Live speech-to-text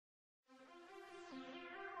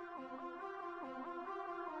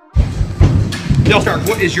Del Stark,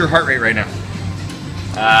 what is your heart rate right now?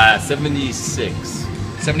 76.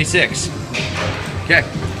 76. Okay,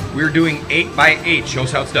 we're doing 8 by 8. Show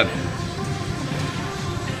us how it's done.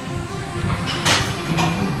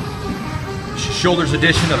 Shoulders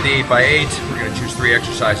edition of the 8 by 8. We're going to choose 3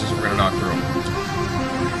 exercises and we're going to knock through them.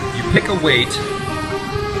 You pick a weight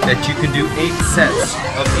that you can do 8 sets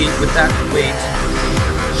of 8 with that weight,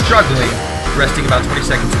 struggling, resting about 20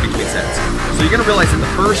 seconds in between sets. So you're going to realize that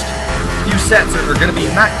the first few sets are going to be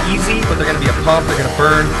not easy, but they're going to be a pump, they're going to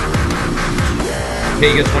burn.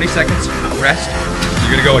 Okay, you get 20 seconds, rest,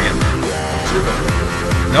 you're going to go again.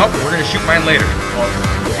 Nope, we're going to shoot mine later.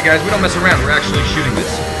 See guys, we don't mess around, we're actually shooting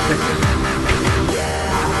this.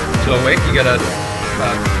 So wait, you got 5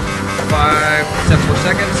 sets more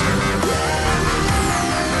seconds.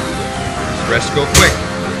 Rest, go quick.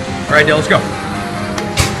 All right, Dale, let's go.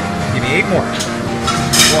 Give me 8 more.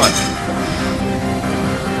 1,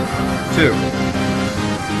 2, 3, 4.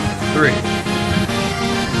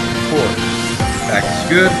 Back is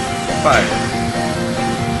good. 5,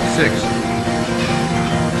 6,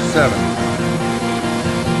 7,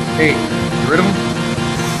 8. Get rid of them.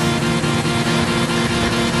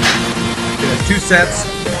 Okay, that's 2 sets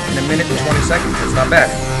in a minute and 20 seconds. That's not bad.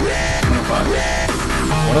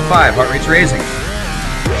 105, heart rate's raising.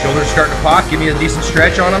 Shoulders starting to pop. Give me a decent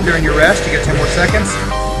stretch on them during your rest. You got 10 more seconds.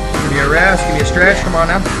 Give me a rest, give me a stretch. Come on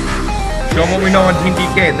now. Show them what we know on Team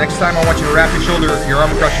DK. Next time I want you to wrap your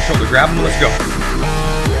arm across your shoulder. Grab them and let's go.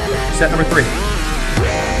 Set number 3.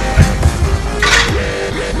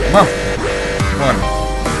 Come on. 1,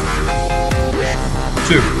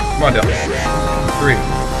 2. Come on, Del. 3,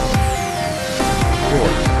 4.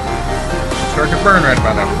 Start to burn right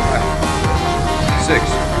about now. 5, 6,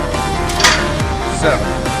 7,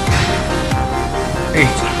 8.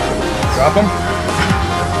 Drop them.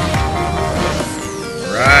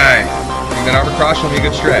 Right. Bring that arm across, show me a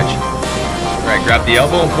good stretch. Right, grab the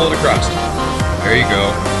elbow and pull it across. There you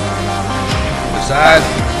go. Other side.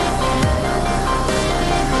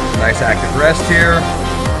 Nice active rest here.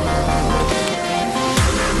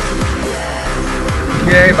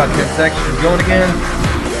 Okay, about 10 seconds. Keep going again.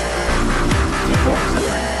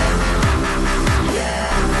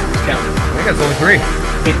 I think that's only 3.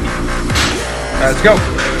 Alright, let's go.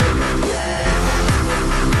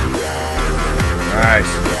 Nice.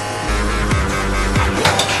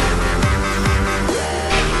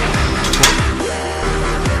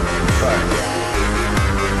 5,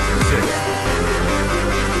 6,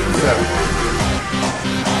 7,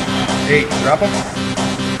 8. Drop them.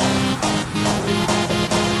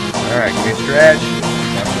 Alright, give me a stretch.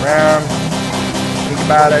 Bounce around. Think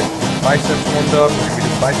about it. Biceps warmed up. We're going to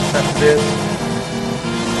do biceps after this.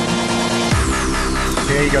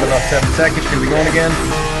 Okay, you got about 7 seconds. You're going to be going again.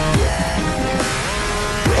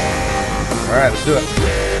 Alright, let's do it.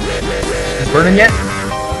 Is it burning yet?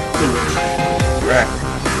 Alright.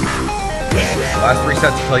 The last 3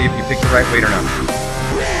 sets will tell you if you picked the right weight or not.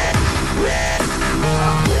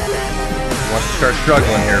 You want to start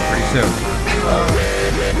struggling here pretty soon.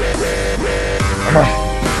 Come on.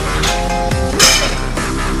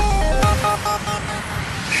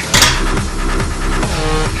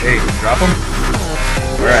 8. Drop them.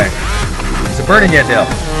 Alright. Is it burning yet, Dale?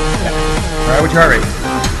 Yeah. Alright, what's your heart rate?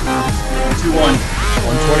 2-1.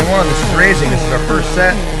 121. This is raising. This is our first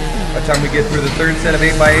set. By the time we get through the 3rd set of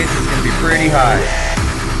 8 by 8, it's going to be pretty high.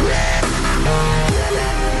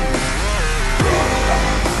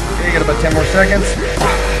 Okay, you got about 10 more seconds.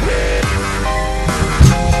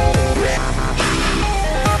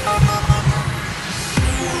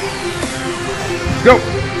 Go!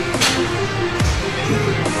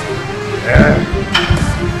 Yeah.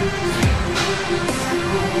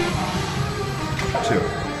 2.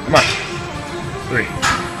 Come on. 3.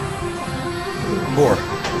 4.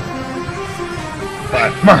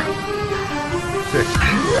 5. Come on. 6.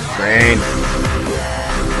 Train.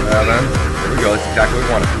 7. There we go. That's exactly what we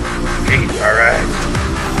wanted. 8. All right.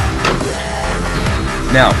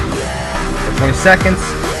 Now, for 20 seconds,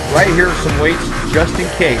 right here are some weights just in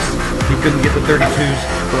case he couldn't get the 32s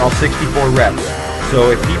for all 64 reps. So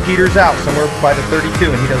if he peters out somewhere by the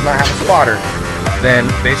 32 and he does not have a spotter, then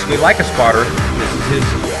basically like a spotter, this is his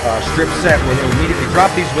strip set where he'll immediately drop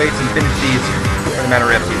these weights and finish these for the amount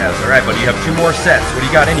of reps he has. All right, buddy, you have 2 more sets. What do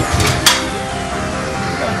you got in you?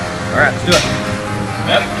 All right, let's do it.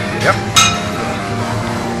 Yep. Yep.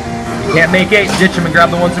 If you can't make 8, ditch them and grab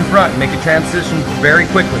the ones in front and make a transition very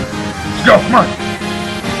quickly. Let's go, come on.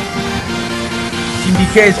 Team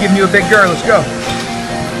DK is giving you a big girl. Let's go.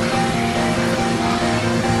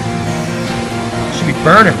 Should be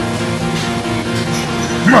burning.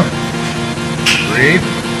 Come on. Breathe.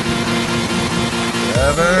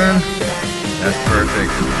 7. That's perfect.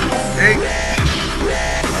 8.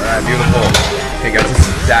 Alright, beautiful. Okay guys, this is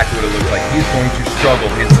exactly what it looks like. He's going to struggle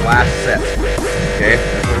his last set. Okay,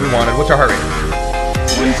 that's what we wanted. What's our heart rate?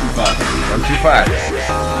 125.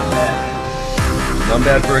 125. Not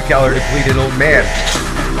bad for a calorie depleted old man.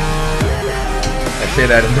 I say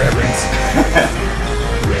that in reverence.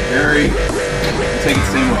 Harry, take it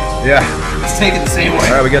the same way. Yeah. Let's take it the same way.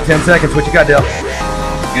 Alright, we got 10 seconds. What you got, Dale?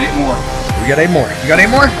 Get 8 more. We got 8 more. You got 8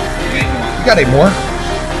 more? Get 8 more. You got 8 more.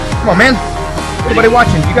 Come on, man. Everybody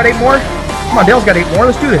watching, you got 8 more? Come on, Dale's got 8 more.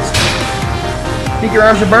 Let's do this. Think your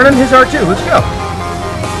arms are burning? His are too. Let's go.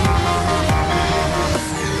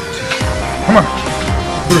 Come on.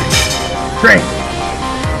 3. Train.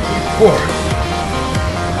 4.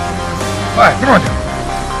 5. Come on, Dale.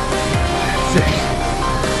 6.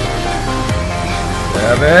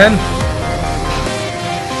 7.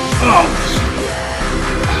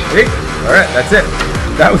 8. Alright, that's it.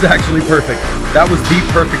 That was actually perfect. That was the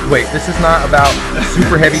perfect weight. This is not about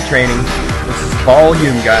super heavy training. This is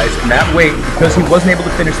volume, guys. And that weight, because he wasn't able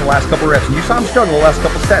to finish the last couple reps, and you saw him struggle the last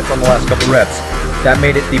couple sets on the last couple reps, that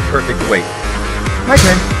made it the perfect weight. My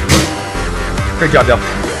turn. Great job, Dale.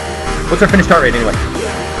 What's our finished heart rate anyway?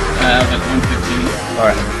 Like 115.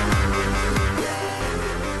 Alright.